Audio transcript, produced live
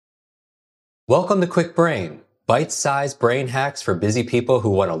Welcome to Quick Brain, bite-sized brain hacks for busy people who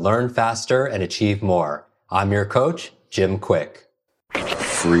want to learn faster and achieve more. I'm your coach, Jim Quick.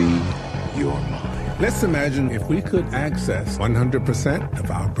 Free your mind. Let's imagine if we could access 100%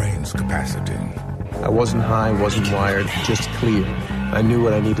 of our brain's capacity. I wasn't high, wasn't wired, just clear. I knew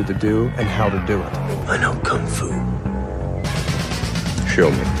what I needed to do and how to do it. I know Kung Fu.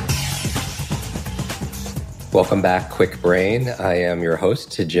 Show me. Welcome back, Quick Brain. I am your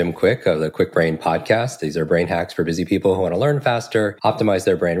host, Jim Quick of the Quick Brain podcast. These are brain hacks for busy people who want to learn faster, optimize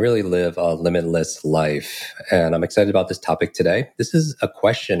their brain, really live a limitless life. And I'm excited about this topic today. This is a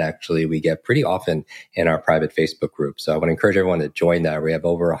question, actually, we get pretty often in our private Facebook group. So I want to encourage everyone to join that. We have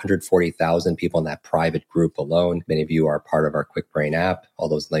over 140,000 people in that private group alone. Many of you are part of our Quick Brain app. All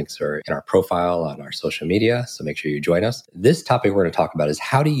those links are in our profile on our social media. So make sure you join us. This topic we're going to talk about is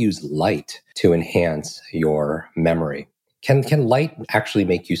how to use light to enhance your memory. Can light actually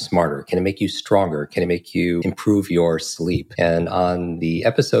make you smarter? Can it make you stronger? Can it make you improve your sleep? And on the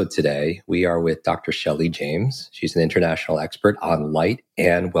episode today, we are with Dr. Shelley James. She's an international expert on light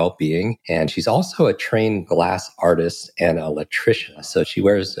and well-being. And she's also a trained glass artist and electrician. So she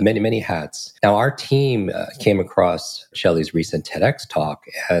wears many, many hats. Now, our team came across Shelley's recent TEDx talk.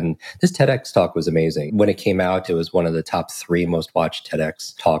 And this TEDx talk was amazing. When it came out, it was one of the top 3 most watched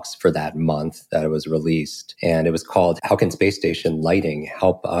TEDx talks for that month that it was released. And it was called, How Can Space Station Lighting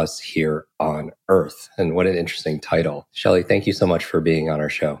Help Us Here on Earth? And what an interesting title. Shelley, thank you so much for being on our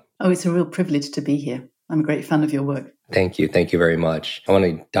show. Oh, it's a real privilege to be here. I'm a great fan of your work. Thank you. Thank you very much. I want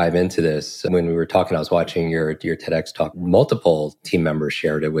to dive into this. When we were talking, I was watching your TEDx talk. Multiple team members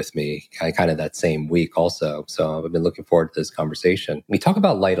shared it with me kind of that same week also. So I've been looking forward to this conversation. We talk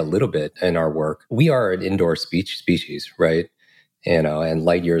about light a little bit in our work. We are an indoor species, right? And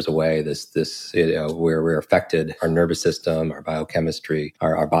light years away, where we're affected, our nervous system, our biochemistry,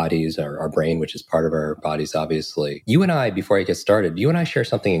 our bodies, our brain, which is part of our bodies, obviously. You and I, before I get started, you and I share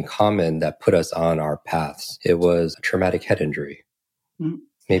something in common that put us on our paths. It was a traumatic head injury. Mm.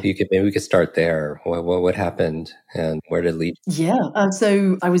 Maybe we could start there. What happened and where did it lead? Yeah.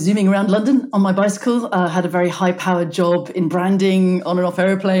 So I was zooming around London on my bicycle. I had a very high-powered job in branding, on and off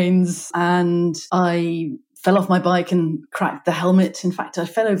aeroplanes, and I fell off my bike and cracked the helmet. In fact, I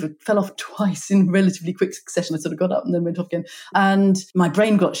fell off twice in relatively quick succession. I sort of got up and then went off again. And my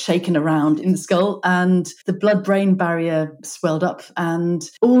brain got shaken around in the skull and the blood-brain barrier swelled up. And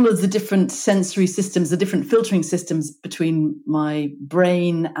all of the different sensory systems, the different filtering systems between my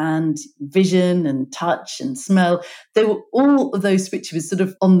brain and vision and touch and smell, all of those switches sort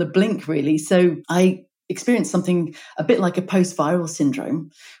of on the blink, really. So I experienced something a bit like a post-viral syndrome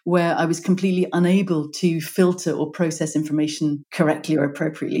where I was completely unable to filter or process information correctly or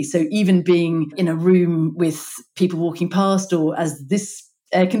appropriately. So even being in a room with people walking past, or as this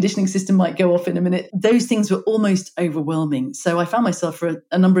air conditioning system might go off in a minute, those things were almost overwhelming. So I found myself for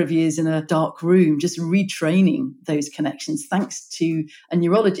a number of years in a dark room, just retraining those connections, thanks to a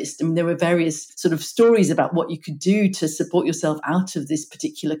neurologist. I mean, there were various sort of stories about what you could do to support yourself out of this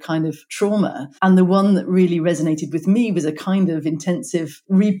particular kind of trauma. And the one that really resonated with me was a kind of intensive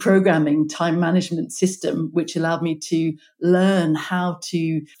reprogramming time management system, which allowed me to learn how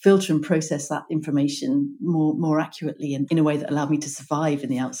to filter and process that information more accurately and in a way that allowed me to survive in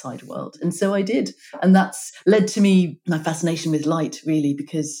the outside world. And so I did. And that's led to my fascination with light, really,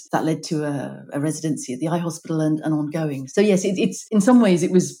 because that led to a residency at the eye hospital and ongoing. So yes, it's in some ways it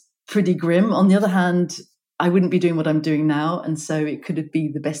was pretty grim. On the other hand, I wouldn't be doing what I'm doing now. And so it could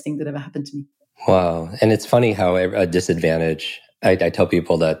be the best thing that ever happened to me. Wow. And it's funny how a disadvantage, I tell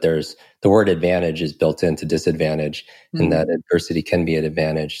people that the word advantage is built into disadvantage, and that adversity can be an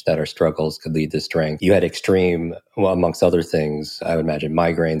advantage, that our struggles could lead to strength. You had extreme, well, amongst other things, I would imagine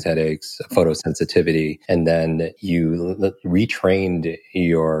migraines, headaches, photosensitivity, and then you retrained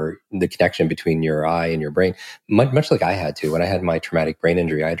the connection between your eye and your brain, much like I had to. When I had my traumatic brain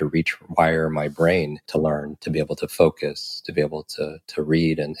injury, I had to rewire my brain to learn, to be able to focus, to be able to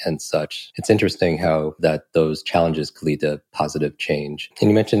read and such. It's interesting how those challenges could lead to positive change.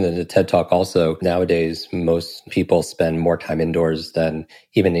 And you mentioned that the TED Talk also, nowadays, most people spend more time indoors than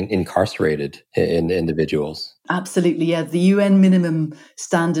even incarcerated individuals. Absolutely, yeah. The UN minimum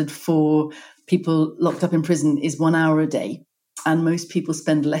standard for people locked up in prison is 1 hour a day. And most people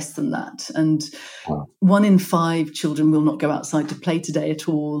spend less than that. And 1 in 5 children will not go outside to play today at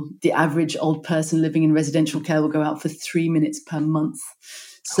all. The average old person living in residential care will go out for 3 minutes per month.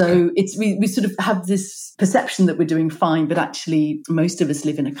 So we sort of have this perception that we're doing fine, but actually most of us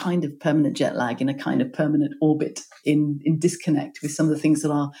live in a kind of permanent jet lag, in a kind of permanent orbit, in disconnect with some of the things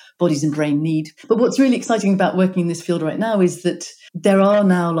that our bodies and brain need. But what's really exciting about working in this field right now is that There are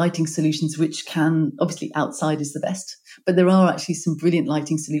now lighting solutions which can, obviously outside is the best, but there are actually some brilliant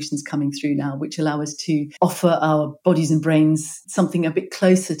lighting solutions coming through now which allow us to offer our bodies and brains something a bit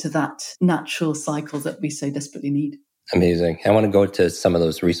closer to that natural cycle that we so desperately need. Amazing. I want to go to some of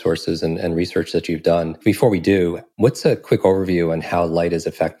those resources and research that you've done. Before we do, what's a quick overview on how light is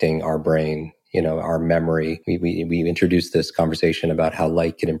affecting our brain? Our memory. We introduced this conversation about how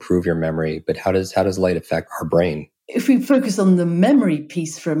light can improve your memory, but how does light affect our brain? If we focus on the memory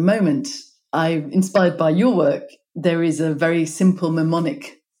piece for a moment, I'm inspired by your work. There is a very simple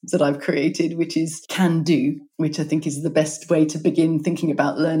mnemonic that I've created, which is can do, which I think is the best way to begin thinking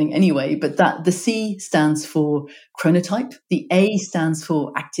about learning anyway. But that the C stands for chronotype, the A stands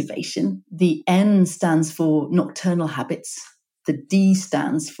for activation, the N stands for nocturnal habits, the D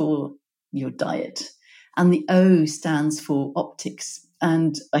stands for your diet, and the O stands for optics.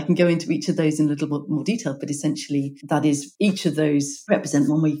 And I can go into each of those in a little bit more detail, but essentially that is each of those represent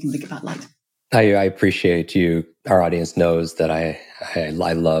one way you can think about light. I appreciate you. Our audience knows that I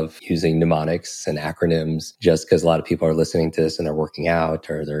love using mnemonics and acronyms just because a lot of people are listening to this and they're working out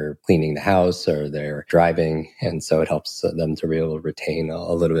or they're cleaning the house or they're driving. And so it helps them to be able to retain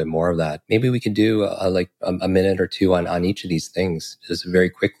a little bit more of that. Maybe we could do a minute or two on each of these things just very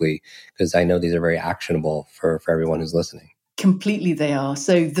quickly, because I know these are very actionable for everyone who's listening. Completely they are.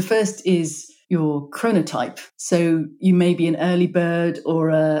 So the first is your chronotype. So you may be an early bird or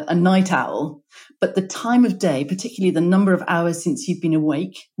a night owl, but the time of day, particularly the number of hours since you've been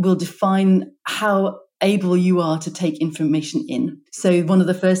awake, will define how able you are to take information in. So one of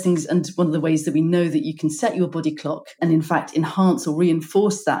the first things and one of the ways that we know that you can set your body clock and in fact enhance or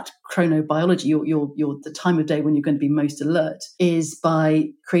reinforce that chronobiology, your the time of day when you're going to be most alert, is by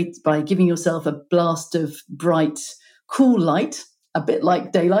giving yourself a blast of bright, cool light, a bit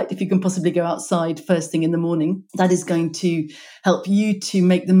like daylight, if you can possibly go outside first thing in the morning. That is going to help you to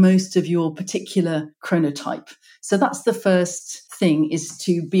make the most of your particular chronotype. So that's the first thing, is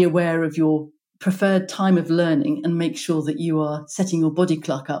to be aware of your preferred time of learning and make sure that you are setting your body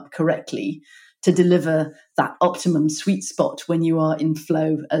clock up correctly to deliver that optimum sweet spot when you are in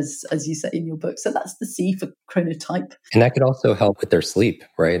flow, as you say in your book. So that's the C for chronotype. And that could also help with their sleep,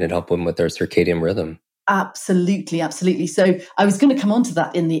 right? And help them with their circadian rhythm. Absolutely, absolutely. So I was going to come on to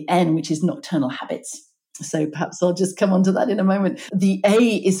that in the N, which is nocturnal habits. So perhaps I'll just come on to that in a moment. The A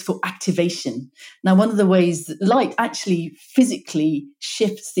is for activation. Now, one of the ways that light actually physically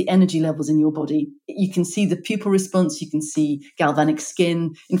shifts the energy levels in your body, you can see the pupil response, you can see galvanic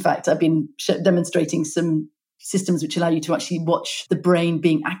skin. In fact, I've been demonstrating some systems which allow you to actually watch the brain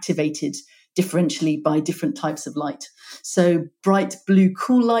being activated differentially by different types of light. So bright blue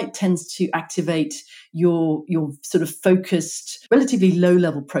cool light tends to activate your sort of focused, relatively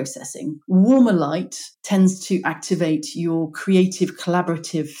low-level processing. Warmer light tends to activate your creative,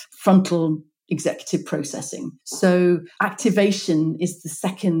 collaborative, frontal executive processing. So activation is the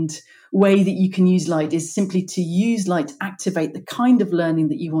second way that you can use light, is simply to use light to activate the kind of learning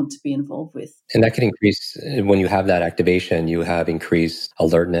that you want to be involved with. And that can increase, when you have that activation, you have increased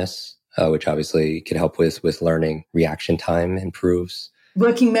alertness, which obviously can help with learning. Reaction time improves.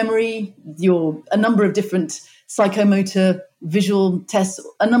 Working memory, a number of different psychomotor visual tests,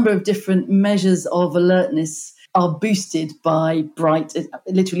 a number of different measures of alertness are boosted by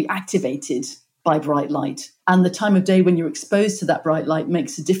literally activated by bright light. And the time of day when you're exposed to that bright light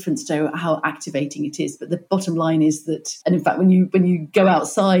makes a difference to how activating it is. But the bottom line is that, and in fact, when you go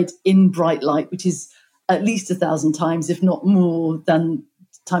outside in bright light, which is at least 1,000 times, if not more than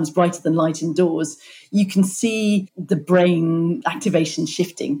times brighter than light indoors, you can see the brain activation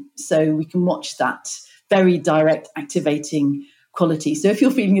shifting. So we can watch that very direct activating quality. So if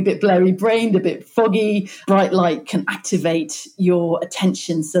you're feeling a bit blurry-brained, a bit foggy, bright light can activate your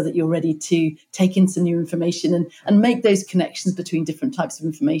attention so that you're ready to take in some new information and make those connections between different types of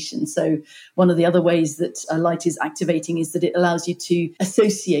information. So one of the other ways that light is activating is that it allows you to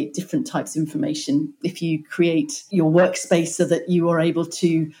associate different types of information. If you create your workspace so that you are able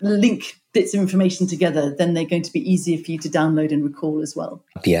to link bits of information together, then they're going to be easier for you to download and recall as well.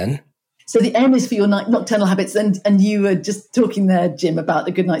 Bien. So the M is for your nocturnal habits. And you were just talking there, Jim, about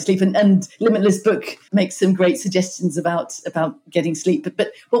a good night's sleep. And Limitless book makes some great suggestions about getting sleep.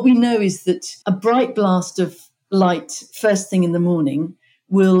 But what we know is that a bright blast of light first thing in the morning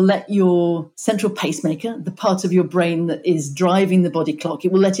will let your central pacemaker, the part of your brain that is driving the body clock,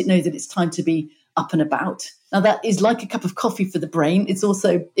 it will let it know that it's time to be up and about. Now, that is like a cup of coffee for the brain. It's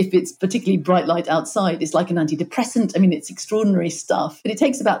also, if it's particularly bright light outside, it's like an antidepressant. I mean, it's extraordinary stuff, but it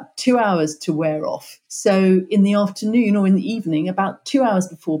takes about 2 hours to wear off. So in the afternoon or in the evening, about 2 hours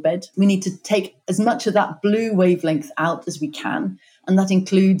before bed, we need to take as much of that blue wavelength out as we can. And that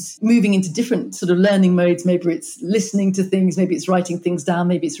includes moving into different sort of learning modes. Maybe it's listening to things, maybe it's writing things down,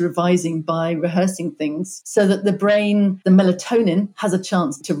 maybe it's revising by rehearsing things, so that the brain, the melatonin, has a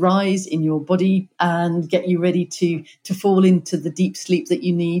chance to rise in your body and get you ready to fall into the deep sleep that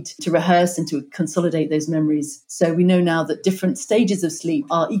you need to rehearse and to consolidate those memories. So we know now that different stages of sleep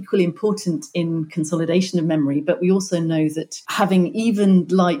are equally important in consolidation of memory, but we also know that having even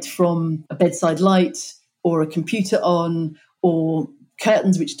light from a bedside light or a computer on, or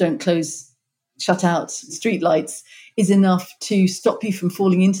curtains which don't close, shut out street lights, is enough to stop you from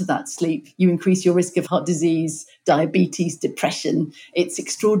falling into that sleep. You increase your risk of heart disease, diabetes, depression. It's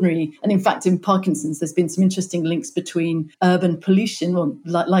extraordinary. And in fact, in Parkinson's, there's been some interesting links between urban pollution, or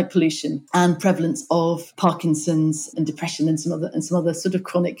light pollution, and prevalence of Parkinson's and depression and some other sort of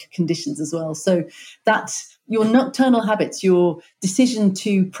chronic conditions as well. So that your nocturnal habits, your decision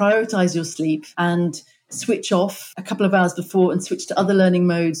to prioritize your sleep and switch off a couple of hours before and switch to other learning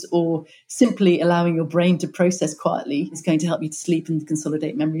modes, or simply allowing your brain to process quietly, is going to help you to sleep and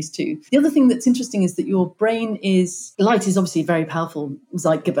consolidate memories too. The other thing that's interesting is that your brain light is obviously a very powerful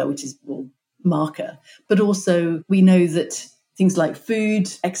Zeitgeber, which is marker, but also we know that things like food,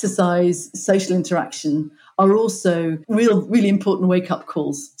 exercise, social interaction are also really important wake-up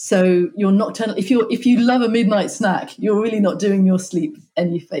calls. So your nocturnal, if you love a midnight snack, you're really not doing your sleep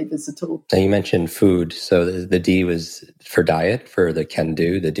any favors at all. Now you mentioned food. So the D was for diet, for the can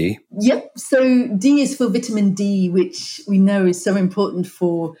do, the D? Yep. So D is for vitamin D, which we know is so important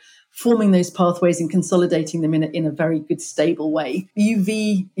for forming those pathways and consolidating them in a very good, stable way.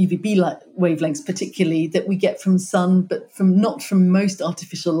 UVB light wavelengths, particularly, that we get from sun, but not from most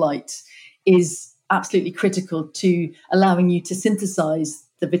artificial light, is absolutely critical to allowing you to synthesize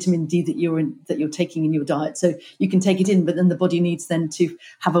the vitamin D that you're taking in your diet. So you can take it in, but then the body needs then to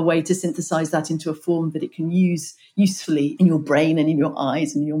have a way to synthesize that into a form that it can use usefully in your brain and in your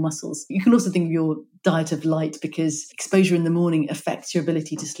eyes and in your muscles. You can also think of your diet of light, because exposure in the morning affects your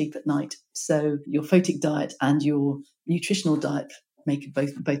ability to sleep at night. So your photic diet and your nutritional diet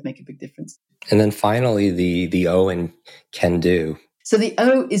both make a big difference. And then finally, the O in can do. So the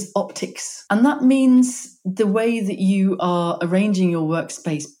O is optics, and that means the way that you are arranging your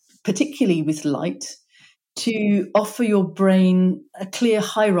workspace, particularly with light, to offer your brain a clear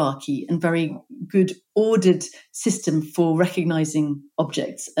hierarchy and very good ordered system for recognizing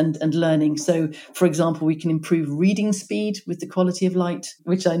objects and learning. So, for example, we can improve reading speed with the quality of light,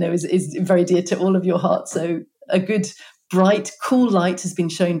 which I know is very dear to all of your hearts. So a good bright, cool light has been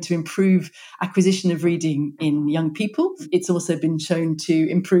shown to improve acquisition of reading in young people. It's also been shown to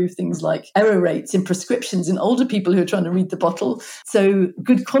improve things like error rates in prescriptions in older people who are trying to read the bottle. So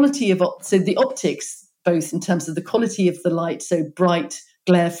good quality of so the optics, both in terms of the quality of the light, so bright,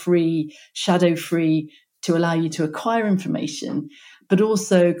 glare-free, shadow-free, to allow you to acquire information, but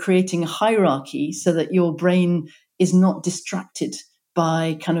also creating a hierarchy so that your brain is not distracted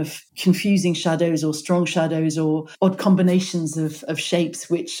by kind of confusing shadows or strong shadows or odd combinations of shapes,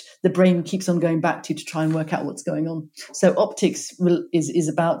 which the brain keeps on going back to try and work out what's going on. So optics is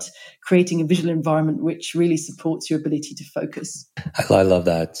about creating a visual environment which really supports your ability to focus. I love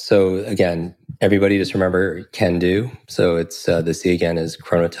that. So again, everybody just remember can do. So it's the C again is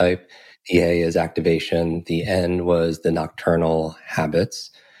chronotype. The A is activation. The N was the nocturnal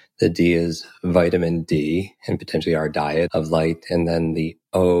habits. The D is vitamin D and potentially our diet of light. And then the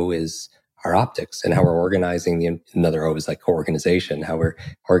O is our optics and how we're organizing another O is like co-organization, how we're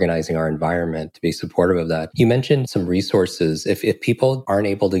organizing our environment to be supportive of that. You mentioned some resources. If people aren't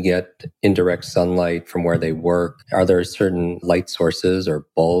able to get indirect sunlight from where they work, are there certain light sources or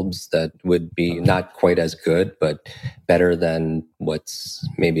bulbs that would be not quite as good, but better than what's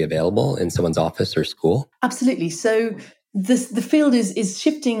maybe available in someone's office or school? Absolutely. So the field is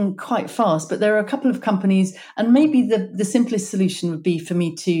shifting quite fast, but there are a couple of companies, and maybe the simplest solution would be for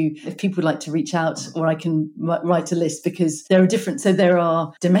me to, if people would like to reach out, or I can write a list, because there are different. So there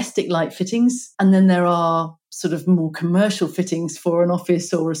are domestic light fittings, and then there are sort of more commercial fittings for an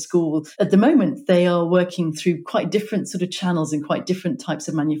office or a school. At the moment, they are working through quite different sort of channels and quite different types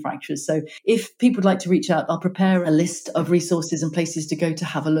of manufacturers. So if people would like to reach out, I'll prepare a list of resources and places to go to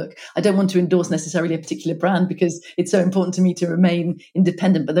have a look. I don't want to endorse necessarily a particular brand because it's so important to me to remain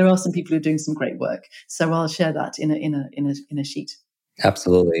independent, but there are some people who are doing some great work. So I'll share that in a sheet.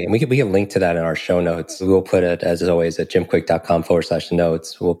 Absolutely. And we can link to that in our show notes. We'll put it, as always, at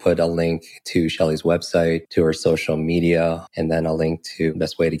jimquick.com/notes. We'll put a link to Shelley's website, to her social media, and then a link to the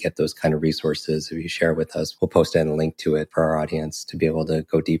best way to get those kind of resources. If you share with us, we'll post in a link to it for our audience to be able to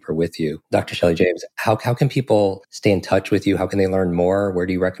go deeper with you. Dr. Shelley James, how can people stay in touch with you? How can they learn more? Where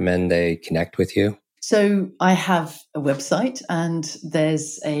do you recommend they connect with you? So I have a website, and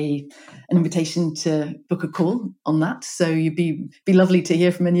there's an invitation to book a call on that. So you'd be lovely to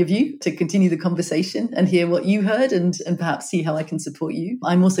hear from any of you, to continue the conversation and hear what you heard, and perhaps see how I can support you.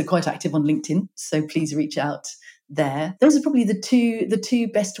 I'm also quite active on LinkedIn, so please reach out there. Those are probably the two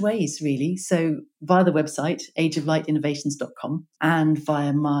best ways, really. So via the website, ageoflightinnovations.com, and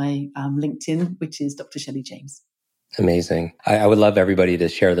via my LinkedIn, which is Dr. Shelley James. Amazing. I would love everybody to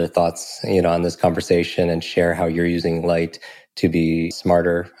share their thoughts, on this conversation and share how you're using light to be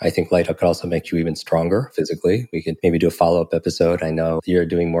smarter. I think light could also make you even stronger physically. We could maybe do a follow-up episode. I know you're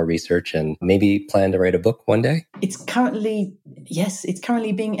doing more research and maybe plan to write a book one day. It's currently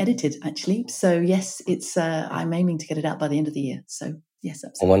being edited, actually. So yes, I'm aiming to get it out by the end of the year. So yes,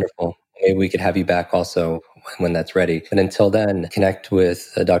 absolutely. Wonderful. Maybe we could have you back also when that's ready. But until then, connect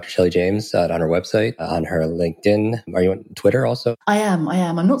with Dr. Shelley James on her website, on her LinkedIn. Are you on Twitter also? I am.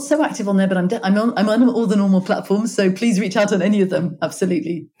 I'm not so active on there, but I'm on all the normal platforms. So please reach out on any of them.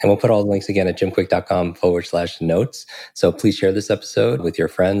 Absolutely. And we'll put all the links again at jimquick.com/notes. So please share this episode with your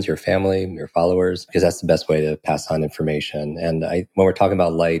friends, your family, your followers, because that's the best way to pass on information. And when we're talking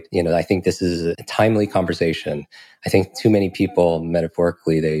about light, I think this is a timely conversation. I think too many people,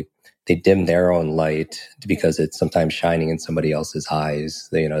 metaphorically, they dim their own light because it's sometimes shining in somebody else's eyes.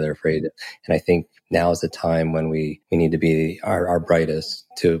 They're afraid. And I think now is the time when we need to be our brightest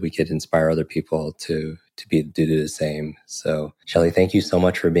we could inspire other people to do the same. So Shelley, thank you so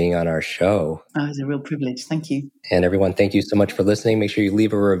much for being on our show. Oh, it was a real privilege. Thank you. And everyone, thank you so much for listening. Make sure you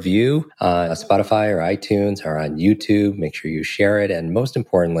leave a review on Spotify or iTunes or on YouTube. Make sure you share it. And most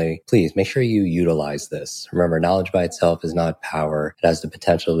importantly, please make sure you utilize this. Remember, knowledge by itself is not power. It has the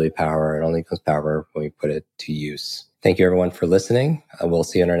potential to be power. It only becomes power when we put it to use. Thank you, everyone, for listening. We'll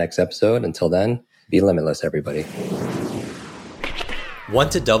see you in our next episode. Until then, be limitless, everybody.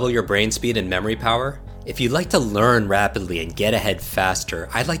 Want to double your brain speed and memory power? If you'd like to learn rapidly and get ahead faster,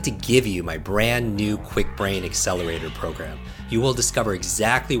 I'd like to give you my brand new Quick Brain Accelerator program. You will discover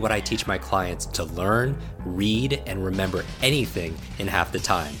exactly what I teach my clients to learn, read, and remember anything in half the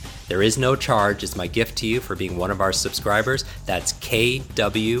time. There is no charge. It's my gift to you for being one of our subscribers. That's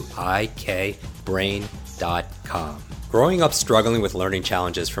KWIKbrain.com. Growing up struggling with learning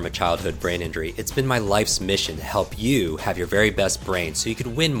challenges from a childhood brain injury, it's been my life's mission to help you have your very best brain so you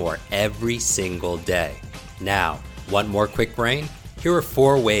can win more every single day. Now, want more Quick Brain? Here are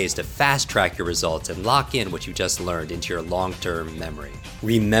 4 ways to fast track your results and lock in what you just learned into your long-term memory.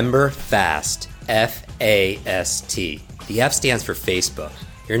 Remember FAST, F-A-S-T. The F stands for Facebook.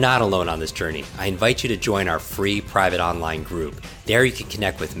 You're not alone on this journey. I invite you to join our free private online group. There you can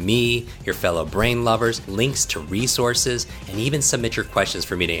connect with me, your fellow brain lovers, links to resources, and even submit your questions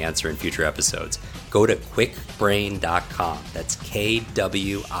for me to answer in future episodes. Go to quickbrain.com. That's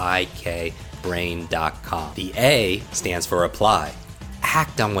K-W-I-K brain.com. The A stands for apply.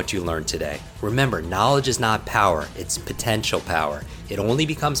 Act on what you learned today. Remember, knowledge is not power, it's potential power. It only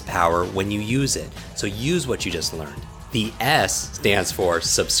becomes power when you use it. So use what you just learned. The S stands for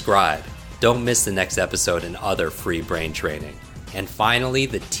subscribe. Don't miss the next episode and other free brain training. And finally,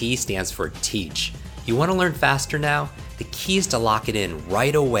 the T stands for teach. You want to learn faster now? The key is to lock it in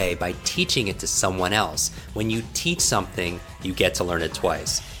right away by teaching it to someone else. When you teach something, you get to learn it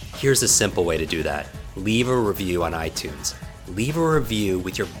twice. Here's a simple way to do that. Leave a review on iTunes. Leave a review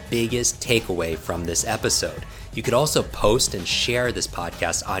with your biggest takeaway from this episode. You could also post and share this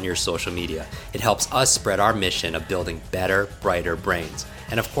podcast on your social media. It helps us spread our mission of building better, brighter brains.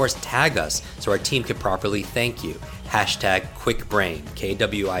 And of course, tag us so our team can properly thank you. #QuickBrain,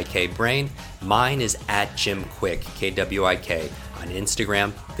 K-W-I-K brain. Mine is @JimQuick, K-W-I-K, on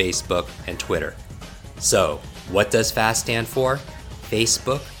Instagram, Facebook, and Twitter. So, what does FAST stand for?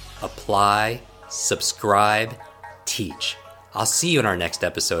 Facebook, apply, subscribe, teach. I'll see you in our next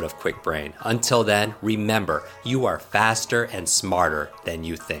episode of Quick Brain. Until then, remember, you are faster and smarter than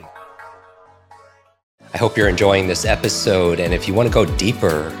you think. I hope you're enjoying this episode. And if you want to go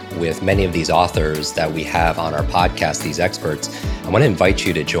deeper with many of these authors that we have on our podcast, these experts, I want to invite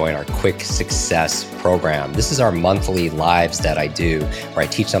you to join our Quick Success program. This is our monthly lives that I do, where I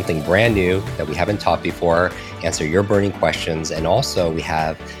teach something brand new that we haven't taught before, answer your burning questions, and also we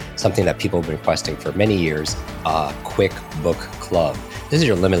have something that people have been requesting for many years, a quick book club. This is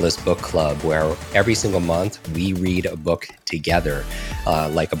your limitless book club where every single month we read a book together,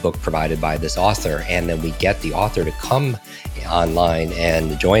 like a book provided by this author. And then we get the author to come online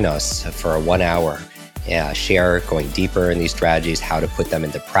and join us for a 1 hour, share going deeper in these strategies, how to put them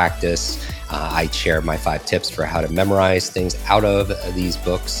into practice. I share my 5 tips for how to memorize things out of these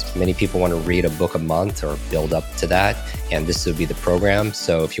books. Many people want to read a book a month or build up to that, and this would be the program.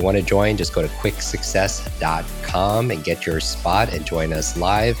 So if you want to join, just go to quicksuccess.com and get your spot and join us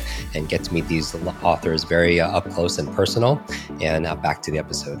live and get to meet these authors very up close and personal. And back to the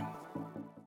episode.